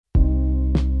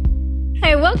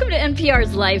Hey, welcome to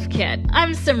NPR's Life Kit.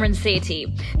 I'm Simran Sethi,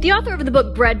 the author of the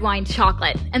book Bread, Wine,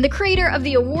 Chocolate, and the creator of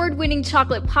the award-winning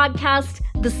chocolate podcast,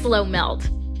 The Slow Melt.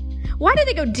 Why did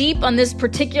I go deep on this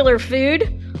particular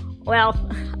food? Well,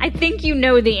 I think you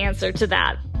know the answer to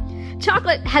that.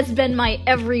 Chocolate has been my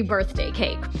every birthday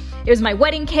cake. It was my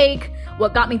wedding cake,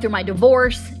 what got me through my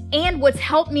divorce, and what's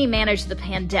helped me manage the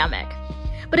pandemic.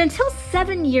 But until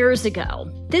 7 years ago,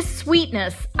 this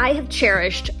sweetness I have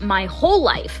cherished my whole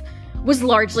life was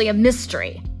largely a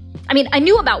mystery. I mean, I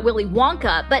knew about Willy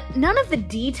Wonka, but none of the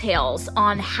details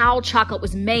on how chocolate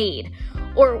was made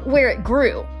or where it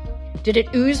grew. Did it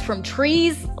ooze from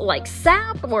trees like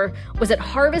sap, or was it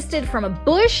harvested from a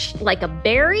bush like a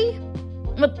berry?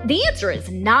 Well, the answer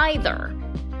is neither.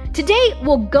 Today,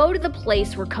 we'll go to the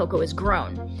place where cocoa is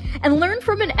grown and learn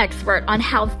from an expert on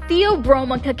how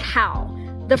Theobroma cacao,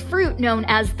 the fruit known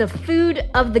as the food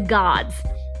of the gods,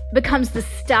 becomes the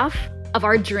stuff of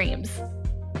our dreams.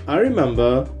 I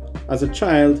remember as a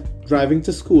child driving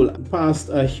to school past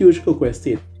a huge cocoa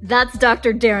estate. That's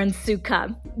Dr. Darren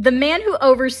Suka, the man who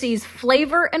oversees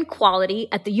flavor and quality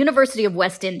at the University of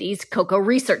West Indies Cocoa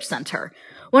Research Center,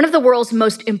 one of the world's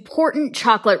most important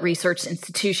chocolate research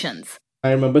institutions.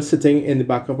 I remember sitting in the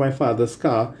back of my father's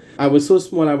car. I was so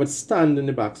small I would stand in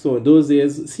the back. So in those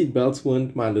days, seatbelts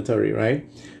weren't mandatory, right?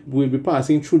 We'd be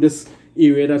passing through this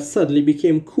area that suddenly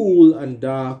became cool and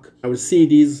dark. I would see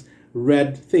these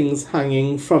red things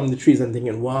hanging from the trees and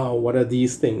thinking, wow, what are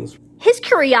these things? His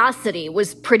curiosity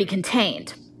was pretty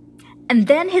contained. And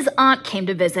then his aunt came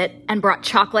to visit and brought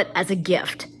chocolate as a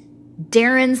gift.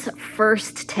 Darren's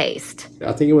first taste.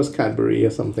 I think it was Cadbury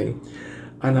or something.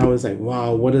 And I was like,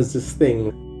 wow, what is this thing?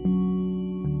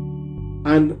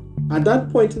 And at that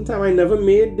point in time, I never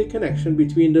made the connection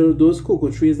between those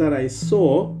cocoa trees that I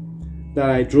saw,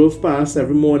 that I drove past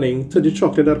every morning, to the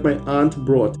chocolate that my aunt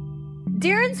brought.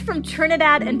 Darren's from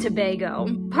Trinidad and Tobago,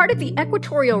 part of the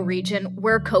equatorial region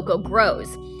where cocoa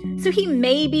grows, so he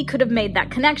maybe could have made that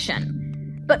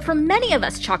connection. But for many of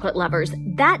us chocolate lovers,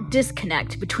 that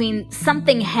disconnect between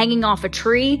something hanging off a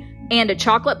tree and a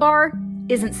chocolate bar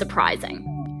isn't surprising.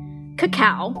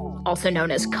 Cacao, also known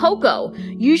as cocoa,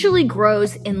 usually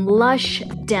grows in lush,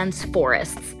 dense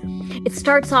forests. It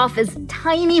starts off as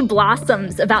tiny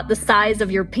blossoms about the size of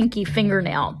your pinky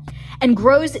fingernail and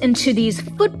grows into these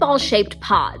football-shaped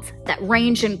pods that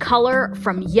range in color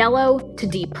from yellow to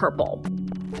deep purple.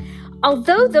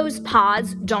 Although those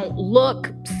pods don't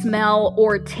look, smell,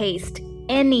 or taste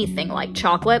anything like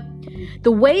chocolate,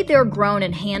 the way they're grown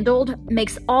and handled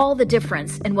makes all the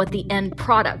difference in what the end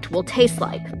product will taste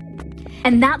like.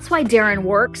 And that's why Darren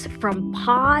works from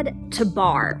pod to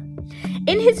bar.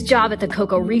 In his job at the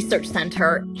Cocoa Research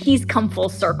Center, he's come full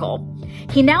circle.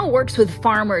 He now works with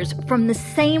farmers from the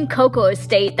same cocoa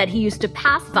estate that he used to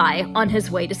pass by on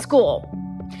his way to school.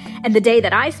 And the day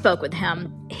that I spoke with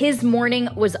him, his morning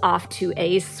was off to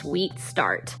a sweet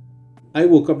start. I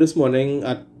woke up this morning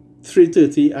at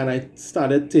 3:30 and I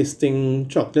started tasting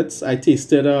chocolates. I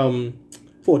tasted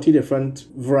 40 different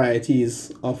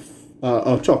varieties of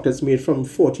chocolates made from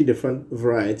 40 different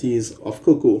varieties of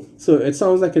cocoa. So it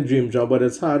sounds like a dream job, but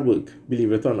it's hard work,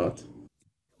 believe it or not.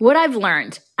 What I've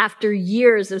learned after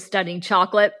years of studying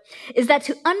chocolate is that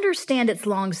to understand its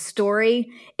long story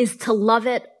is to love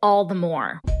it all the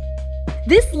more.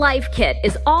 This Life Kit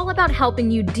is all about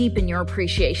helping you deepen your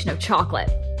appreciation of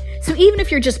chocolate. So even if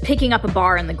you're just picking up a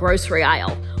bar in the grocery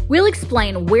aisle, we'll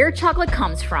explain where chocolate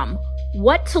comes from,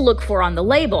 what to look for on the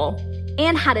label,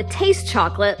 and how to taste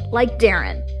chocolate like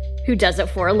Darren, who does it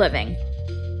for a living.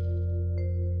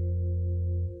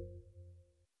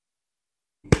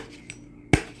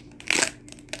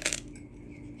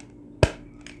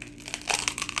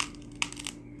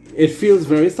 It feels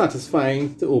very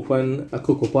satisfying to open a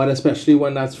cocoa pod, especially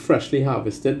when that's freshly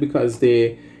harvested, because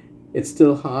it's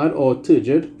still hard or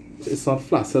turgid. It's not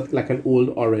flaccid like an old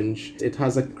orange. It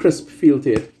has a crisp feel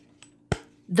to it.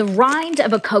 The rind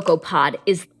of a cocoa pod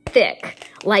is thick,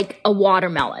 like a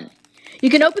watermelon. You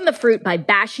can open the fruit by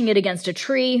bashing it against a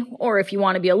tree, or if you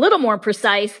want to be a little more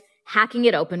precise, hacking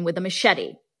it open with a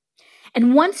machete.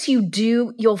 And once you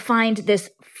do, you'll find this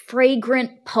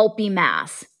fragrant, pulpy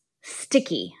mass,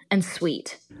 sticky and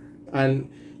sweet. And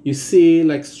you see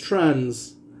like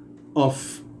strands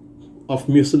of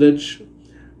mucilage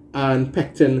and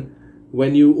pectin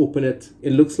when you open it.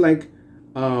 It looks like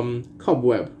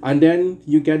cobweb. And then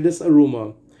you get this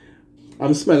aroma.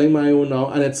 I'm smelling my own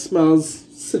now, and it smells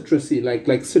citrusy,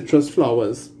 like citrus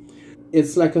flowers.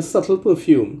 It's like a subtle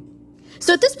perfume.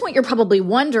 So at this point, you're probably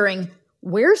wondering,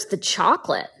 where's the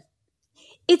chocolate?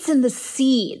 It's in the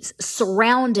seeds,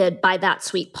 surrounded by that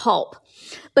sweet pulp.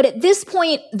 But at this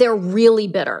point, they're really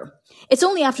bitter. It's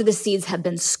only after the seeds have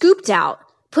been scooped out,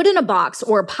 put in a box,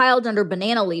 or piled under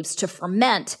banana leaves to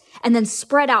ferment, and then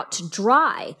spread out to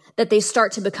dry that they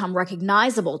start to become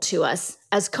recognizable to us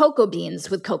as cocoa beans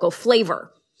with cocoa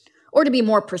flavor. Or to be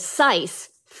more precise,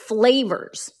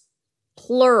 flavors.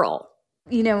 Plural.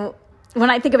 You know, when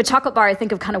I think of a chocolate bar, I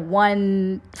think of kind of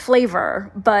one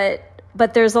flavor, but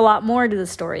there's a lot more to the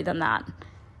story than that.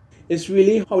 It's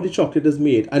really how the chocolate is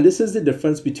made. And this is the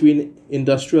difference between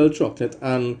industrial chocolate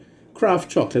and craft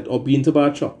chocolate or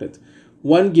bean-to-bar chocolate.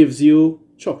 One gives you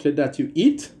chocolate that you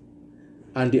eat,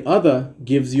 and the other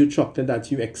gives you chocolate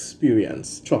that you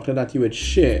experience, chocolate that you would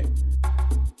share.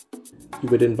 You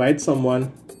would invite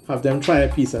someone, have them try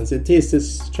a piece and say, taste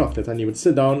this chocolate, and you would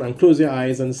sit down and close your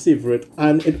eyes and savor it.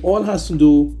 And it all has to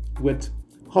do with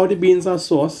how the beans are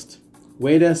sourced,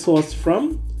 where they're sourced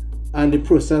from, and the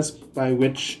process by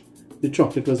which the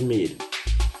chocolate was made.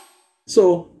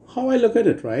 So how I look at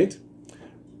it, right?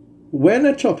 When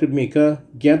a chocolate maker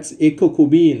gets a cocoa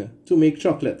bean to make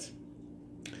chocolate,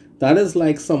 that is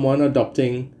like someone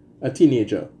adopting a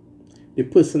teenager. The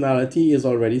personality is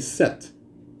already set,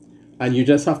 and you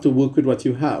just have to work with what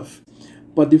you have.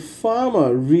 But the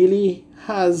farmer really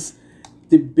has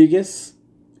the biggest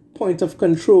point of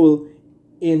control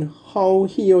in how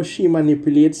he or she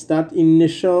manipulates that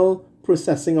initial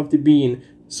processing of the bean.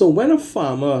 So when a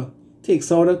farmer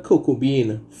takes out a cocoa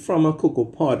bean from a cocoa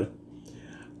pod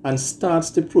and starts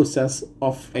the process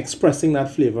of expressing that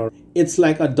flavor, it's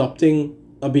like adopting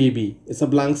a baby. It's a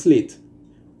blank slate,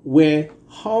 where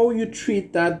how you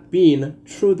treat that bean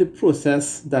through the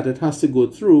process that it has to go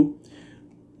through,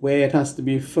 where it has to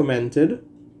be fermented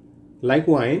like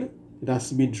wine, it has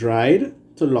to be dried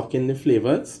to lock in the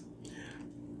flavors.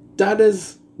 That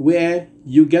is where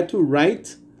you get to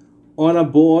write on a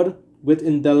board with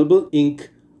indelible ink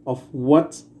of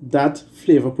what that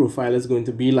flavor profile is going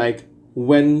to be like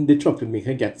when the chocolate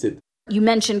maker gets it. You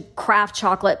mentioned craft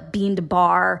chocolate, bean to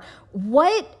bar.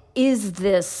 What is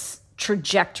this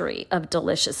trajectory of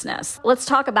deliciousness? Let's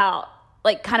talk about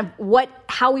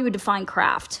how we would define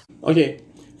craft. Okay,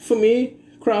 for me,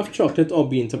 craft chocolate or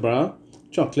bean to bar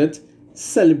chocolate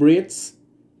celebrates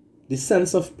the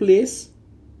sense of place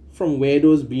from where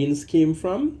those beans came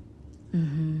from,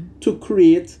 to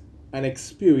create an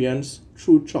experience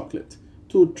through chocolate,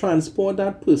 to transport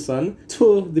that person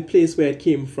to the place where it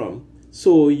came from.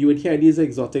 So you would hear these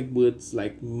exotic words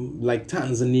like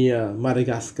Tanzania,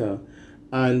 Madagascar,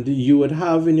 and you would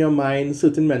have in your mind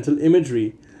certain mental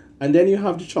imagery, and then you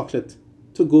have the chocolate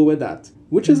to go with that,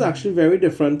 which is actually very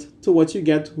different to what you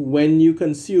get when you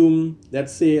consume,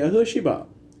 let's say, a Hershey bar.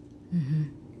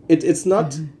 It's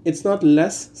not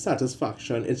less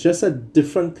satisfaction. It's just a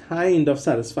different kind of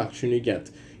satisfaction you get.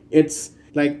 It's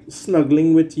like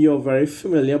snuggling with your very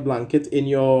familiar blanket in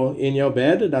your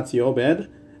bed. That's your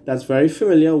bed. That's very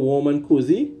familiar, warm and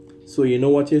cozy. So you know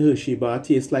what your Hershey bar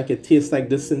tastes like. It tastes like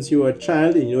this since you were a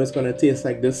child, and you know it's going to taste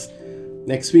like this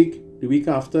next week, the week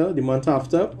after, the month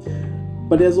after.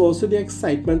 But there's also the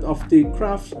excitement of the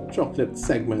craft chocolate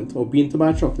segment or bean to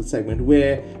bar chocolate segment,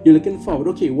 where you're looking forward,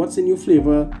 okay, what's the new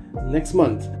flavor next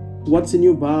month? What's the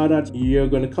new bar that you're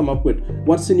going to come up with?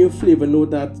 What's the new flavor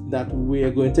note that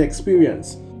we're going to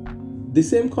experience? The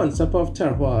same concept of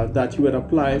terroir that you would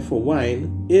apply for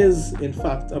wine is in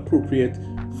fact appropriate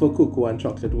for cocoa and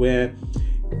chocolate, where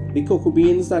the cocoa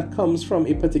beans that comes from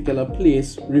a particular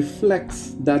place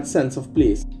reflects that sense of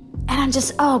place. And I'm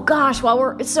just, oh gosh,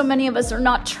 while so many of us are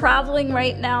not traveling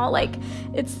right now, like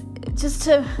it's just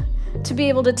to be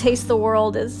able to taste the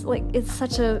world is like, it's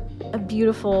such a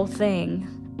beautiful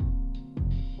thing.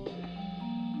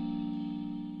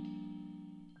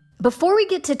 Before we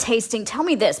get to tasting, tell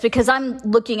me this, because I'm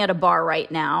looking at a bar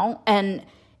right now and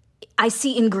I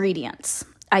see ingredients.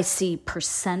 I see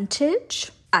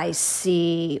percentage. I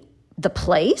see the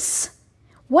place.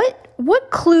 What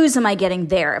clues am I getting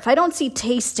there? If I don't see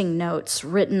tasting notes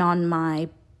written on my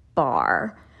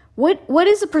bar, what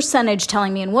is the percentage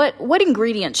telling me, and what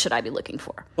ingredients should I be looking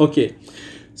for? Okay,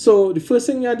 so the first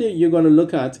thing that you're going to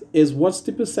look at is what's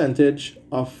the percentage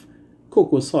of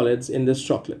cocoa solids in this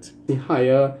chocolate. The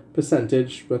higher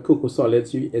percentage where cocoa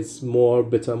solids is more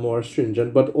bitter, more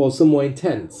astringent, but also more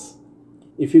intense.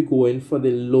 If you go in for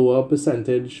the lower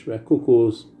percentage where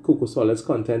cocoa solids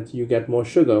content, you get more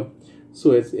sugar.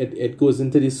 So it goes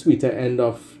into the sweeter end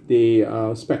of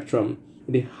the spectrum.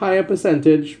 The higher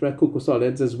percentage where cocoa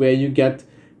solids is where you get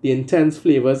the intense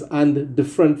flavors and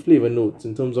different flavor notes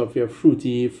in terms of your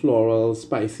fruity, floral,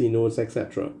 spicy notes,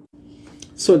 etc.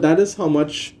 So that is how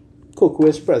much cocoa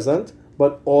is present,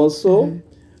 but also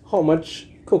how much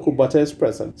cocoa butter is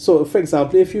present. So for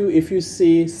example, if you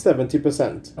see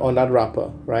 70% on that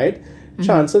wrapper, right,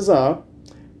 chances are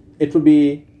it will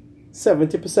be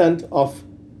 70% of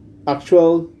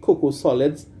actual cocoa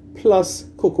solids plus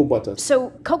cocoa butter.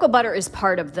 So cocoa butter is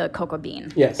part of the cocoa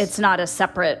bean. Yes. It's not a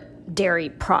separate dairy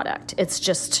product. It's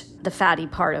just the fatty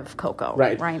part of cocoa.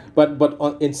 Right. Right. But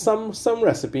in some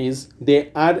recipes,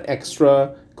 they add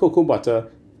extra cocoa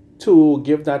butter to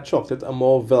give that chocolate a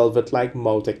more velvet-like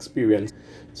mouth experience.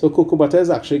 So cocoa butter is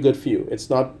actually good for you. It's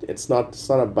not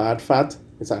a bad fat.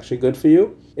 It's actually good for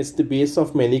you. It's the base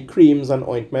of many creams and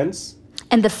ointments.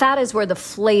 And the fat is where the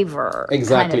flavor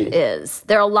Exactly. kind of is.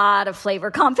 There are a lot of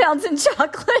flavor compounds in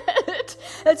chocolate.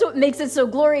 That's what makes it so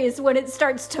glorious. When it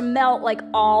starts to melt, like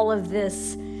all of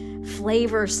this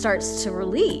flavor starts to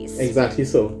release. Exactly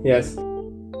so, yes.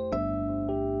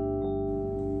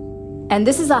 And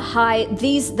this is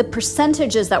the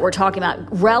percentages that we're talking about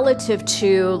relative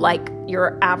to like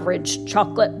your average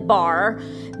chocolate bar,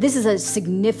 this is a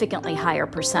significantly higher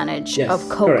percentage of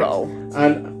cocoa. Correct.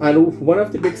 And one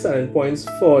of the big selling points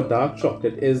for dark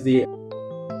chocolate is the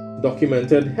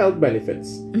documented health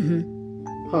benefits.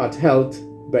 Heart health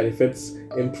benefits,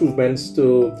 improvements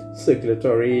to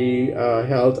circulatory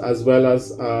health, as well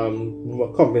as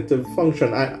cognitive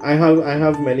function. I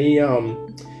have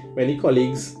many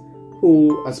colleagues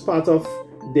who, as part of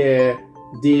their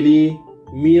daily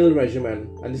meal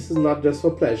regimen, and this is not just for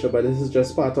pleasure, but this is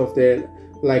just part of their,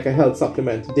 like a health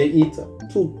supplement, they eat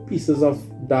 2 pieces of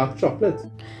dark chocolate.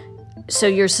 So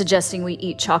you're suggesting we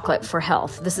eat chocolate for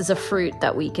health. This is a fruit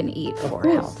that we can eat for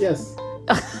health. Yes.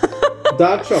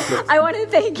 Dark chocolate. I want to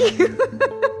thank you.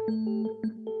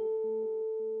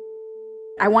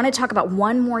 I want to talk about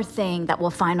one more thing that we'll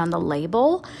find on the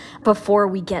label before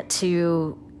we get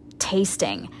to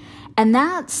tasting. And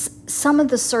that's some of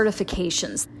the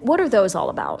certifications. What are those all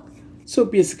about? So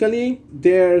basically,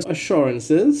 there's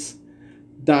assurances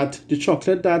that the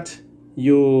chocolate that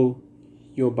you're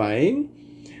buying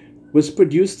was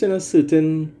produced in a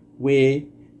certain way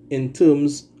in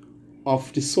terms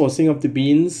of the sourcing of the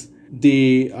beans.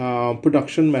 The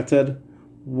production method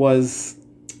was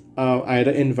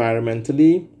either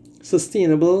environmentally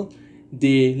sustainable.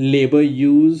 The labor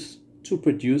used to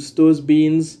produce those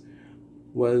beans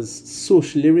was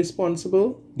socially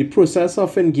responsible. The process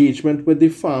of engagement with the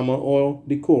farmer or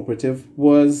the cooperative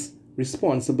was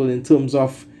responsible in terms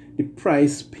of the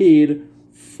price paid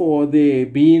for the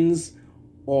beans,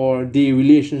 or the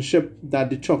relationship that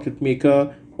the chocolate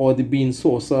maker or the bean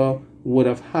sourcer would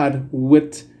have had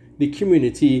with the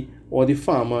community or the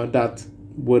farmer that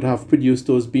would have produced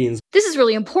those beans. This is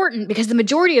really important because the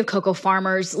majority of cocoa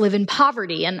farmers live in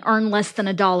poverty and earn less than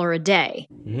 $1 a day.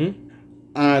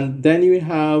 And then you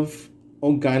have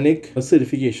organic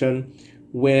certification,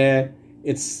 where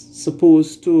it's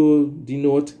supposed to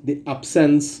denote the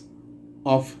absence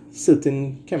of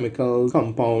certain chemical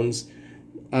compounds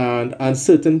and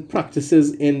certain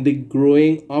practices in the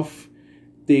growing of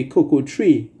the cocoa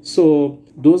tree. So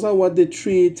those are what the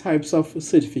 3 types of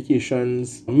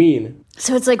certifications mean.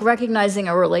 So it's like recognizing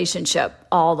a relationship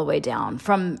all the way down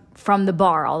from the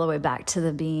bar all the way back to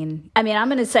the bean. I mean, I'm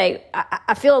going to say,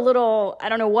 I feel a little, I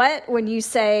don't know what, when you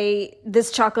say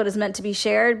this chocolate is meant to be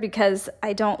shared, because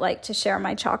I don't like to share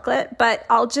my chocolate, but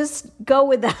I'll just go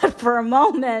with that for a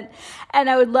moment. And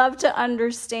I would love to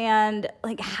understand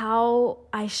like how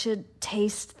I should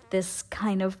taste this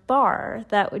kind of bar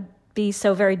that would be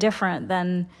so very different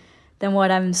than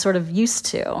what I'm sort of used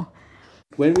to.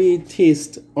 When we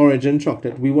taste Origin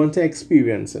chocolate, we want to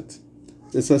experience it.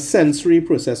 It's a sensory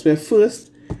process where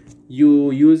first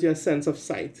you use your sense of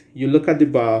sight. You look at the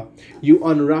bar, you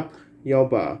unwrap your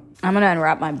bar. I'm going to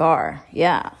unwrap my bar.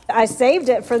 Yeah. I saved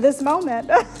it for this moment.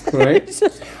 Right?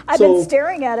 I've been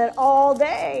staring at it all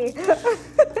day.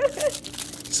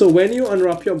 So when you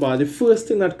unwrap your bar, the first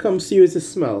thing that comes to you is the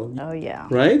smell. Oh, yeah.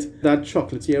 Right? That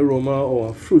chocolatey aroma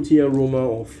or fruity aroma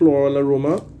or floral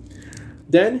aroma.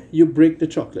 Then you break the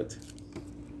chocolate.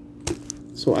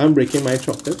 So I'm breaking my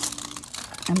chocolate.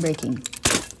 I'm breaking.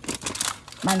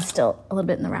 Mine's still a little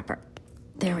bit in the wrapper.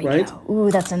 There we Right? go.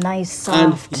 Ooh, that's a nice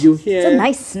soft. And you hear... It's a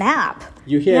nice snap.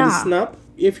 You hear the snap.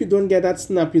 If you don't get that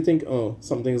snap, you think, oh,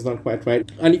 something's not quite right.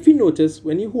 And if you notice,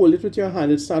 when you hold it with your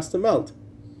hand, it starts to melt.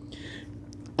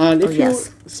 And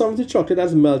if some of the chocolate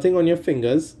that's melting on your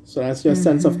fingers, so that's your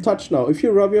sense of touch now. If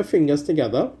you rub your fingers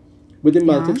together with the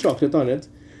melted chocolate on it,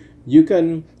 you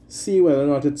can see whether or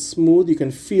not it's smooth. You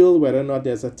can feel whether or not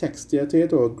there's a texture to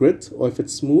it or a grit, or if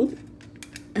it's smooth.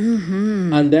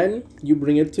 And then you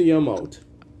bring it to your mouth.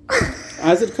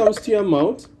 As it comes to your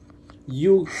mouth,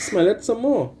 you smell it some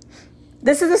more.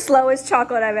 This is the slowest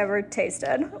chocolate I've ever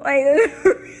tasted. Like,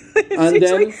 and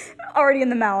then already in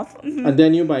the mouth. And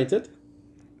then you bite it.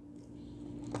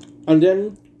 And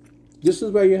then this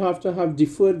is where you have to have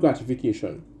deferred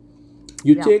gratification.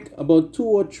 You take about 2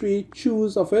 or 3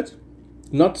 chews of it,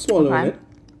 not swallowing it,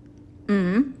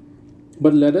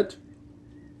 but let it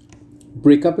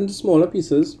break up into smaller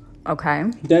pieces. Okay.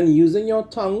 Then using your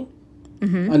tongue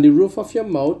and the roof of your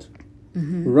mouth,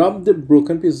 rub the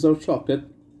broken pieces of chocolate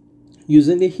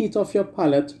using the heat of your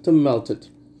palate to melt it.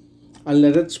 And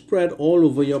let it spread all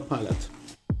over your palate.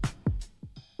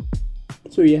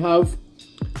 So you have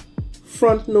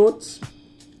front notes,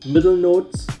 middle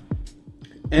notes,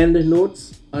 end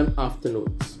notes, and after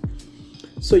notes.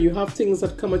 So you have things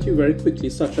that come at you very quickly,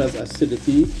 such as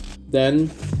acidity.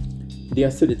 Then the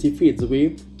acidity fades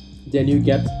away. Then you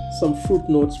get some fruit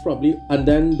notes probably, and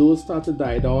then those start to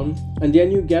die down. And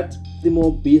then you get the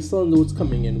more basal notes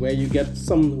coming in, where you get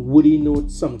some woody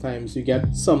notes sometimes. You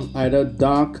get some either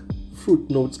dark fruit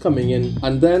notes coming in.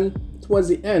 And then towards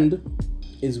the end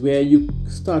is where you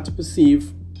start to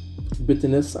perceive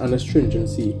bitterness and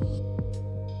astringency.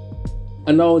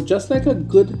 And now, just like a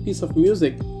good piece of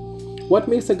music, what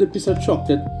makes a good piece of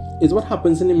chocolate is what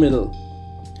happens in the middle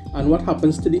and what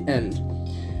happens to the end.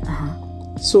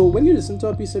 So when you listen to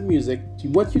a piece of music,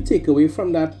 what you take away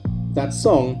from that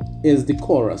song is the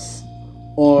chorus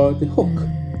or the hook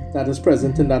that is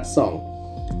present in that song.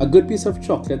 A good piece of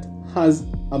chocolate has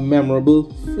a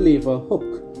memorable flavor hook.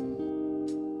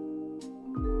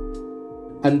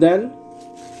 And then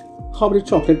how the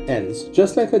chocolate ends.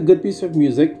 Just like a good piece of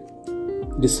music,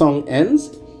 the song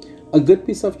ends. A good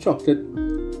piece of chocolate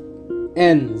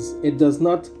ends. It does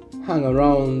not hang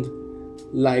around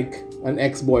like an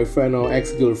ex-boyfriend or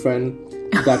ex-girlfriend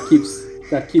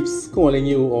that keeps calling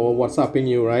you or WhatsApping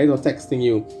you, right? Or texting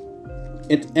you.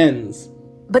 It ends.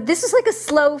 But this is like a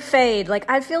slow fade. Like,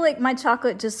 I feel like my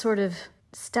chocolate just sort of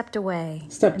stepped away.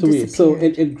 So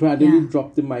it gradually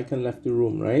dropped the mic and left the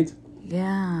room, right?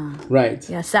 Yeah. Right.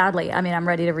 Yeah, sadly. I mean, I'm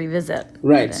ready to revisit.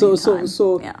 Right. So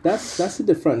that's the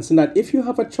difference. In that if you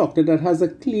have a chocolate that has a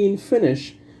clean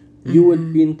finish, you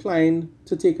would be inclined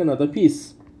to take another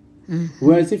piece.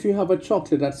 Whereas if you have a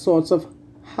chocolate that sort of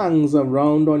hangs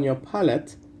around on your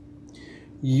palate,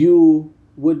 you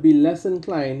would be less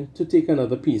inclined to take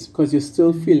another piece because you're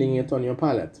still feeling it on your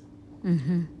palate.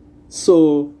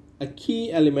 So a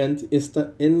key element is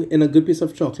that in a good piece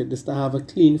of chocolate is to have a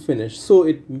clean finish. So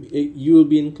you will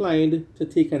be inclined to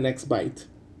take a next bite.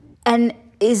 And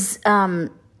is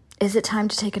it time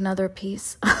to take another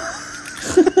piece?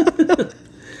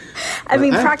 I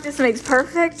mean, practice makes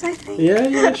perfect, I think.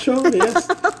 Yeah, sure, yes.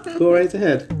 Go right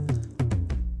ahead.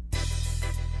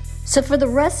 So for the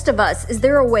rest of us, is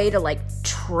there a way to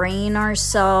train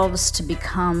ourselves to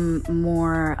become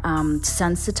more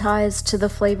sensitized to the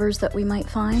flavors that we might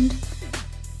find?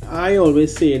 I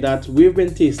always say that we've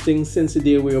been tasting since the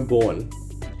day we were born.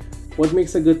 What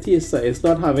makes a good taster is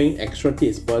not having extra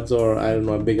taste buds or, I don't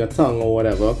know, a bigger tongue or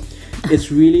whatever.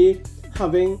 It's really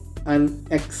having an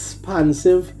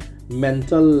expansive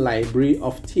mental library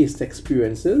of taste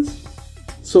experiences.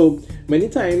 So many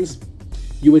times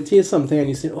you would taste something and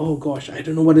you say, oh gosh, I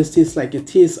don't know what this tastes like. It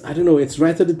tastes, I don't know, it's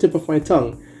right at the tip of my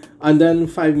tongue. And then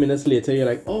 5 minutes later, you're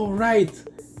like, oh right.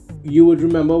 You would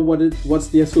remember what's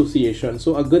the association.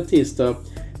 So a good taster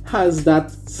has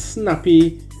that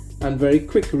snappy and very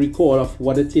quick recall of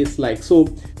what it tastes like. So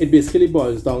it basically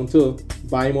boils down to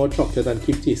buy more chocolate and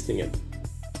keep tasting it.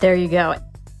 There you go.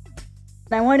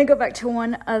 I want to go back to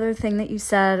one other thing that you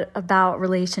said about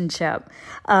relationship.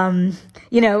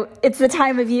 It's the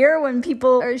time of year when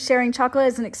people are sharing chocolate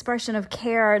as an expression of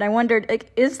care. And I wondered,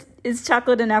 is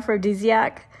chocolate an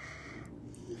aphrodisiac?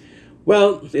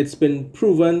 Well, it's been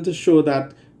proven to show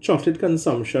that chocolate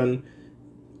consumption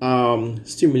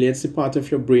stimulates the part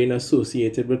of your brain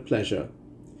associated with pleasure.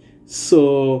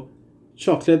 So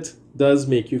chocolate does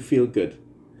make you feel good.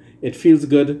 It feels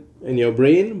good in your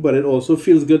brain, but it also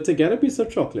feels good to get a piece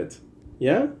of chocolate.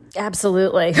 Yeah?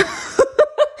 Absolutely.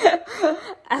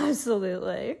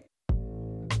 Absolutely.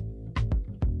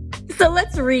 So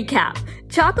let's recap.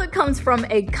 Chocolate comes from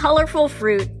a colorful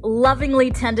fruit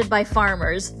lovingly tended by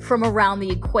farmers from around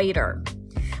the equator.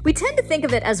 We tend to think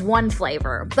of it as one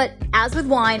flavor, but as with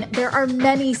wine, there are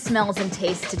many smells and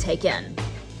tastes to take in.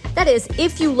 That is,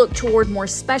 if you look toward more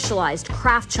specialized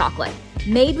craft chocolate,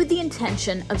 made with the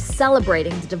intention of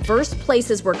celebrating the diverse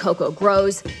places where cocoa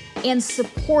grows and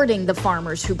supporting the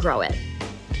farmers who grow it.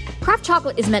 Craft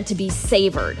chocolate is meant to be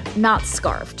savored, not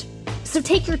scarfed. So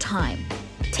take your time,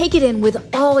 take it in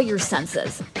with all your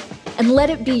senses, and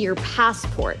let it be your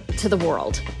passport to the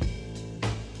world.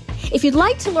 If you'd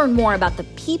like to learn more about the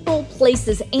people,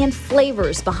 places, and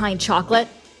flavors behind chocolate,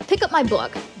 pick up my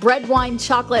book, Bread, Wine,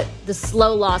 Chocolate, The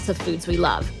Slow Loss of Foods We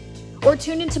Love, or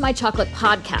tune into my chocolate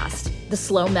podcast, the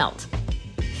slow melt.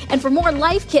 And for more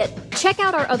Life Kit, check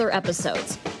out our other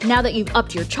episodes. Now that you've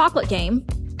upped your chocolate game,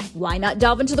 why not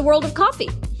delve into the world of coffee?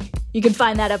 You can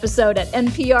find that episode at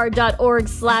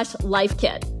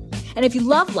npr.org/lifekit. And if you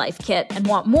love Life Kit and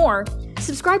want more,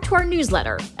 subscribe to our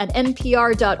newsletter at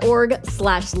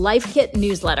npr.org/lifekit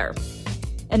newsletter.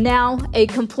 And now, a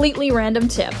completely random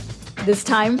tip, this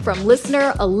time from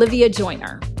listener Olivia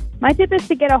Joyner. My tip is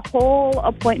to get a whole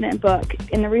appointment book.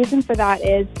 And the reason for that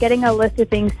is getting a list of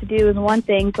things to do is one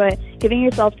thing, but giving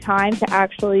yourself time to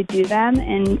actually do them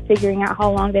and figuring out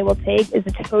how long they will take is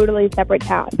a totally separate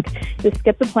task. Just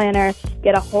skip the planner,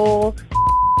 get a whole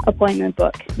appointment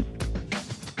book.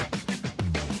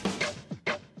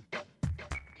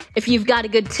 If you've got a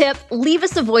good tip, leave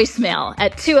us a voicemail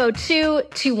at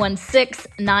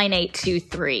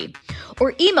 202-216-9823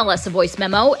 or email us a voice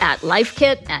memo at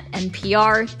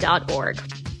lifekit@npr.org.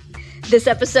 This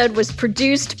episode was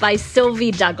produced by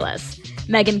Sylvie Douglas.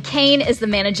 Megan Kane is the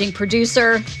managing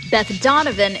producer. Beth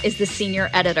Donovan is the senior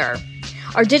editor.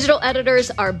 Our digital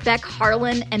editors are Beck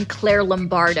Harlan and Claire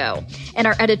Lombardo, and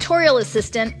our editorial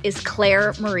assistant is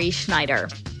Claire Marie Schneider.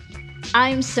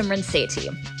 I'm Simran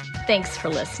Sethi. Thanks for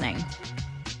listening.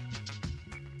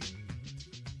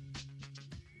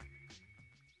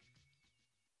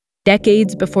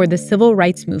 Decades before the civil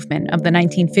rights movement of the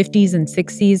 1950s and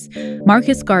 60s,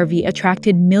 Marcus Garvey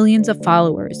attracted millions of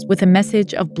followers with a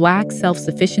message of Black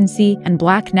self-sufficiency and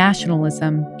Black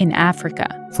nationalism in Africa.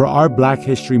 For our Black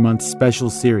History Month special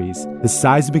series, the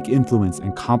seismic influence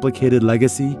and complicated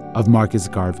legacy of Marcus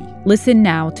Garvey. Listen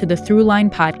now to the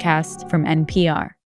Throughline podcast from NPR.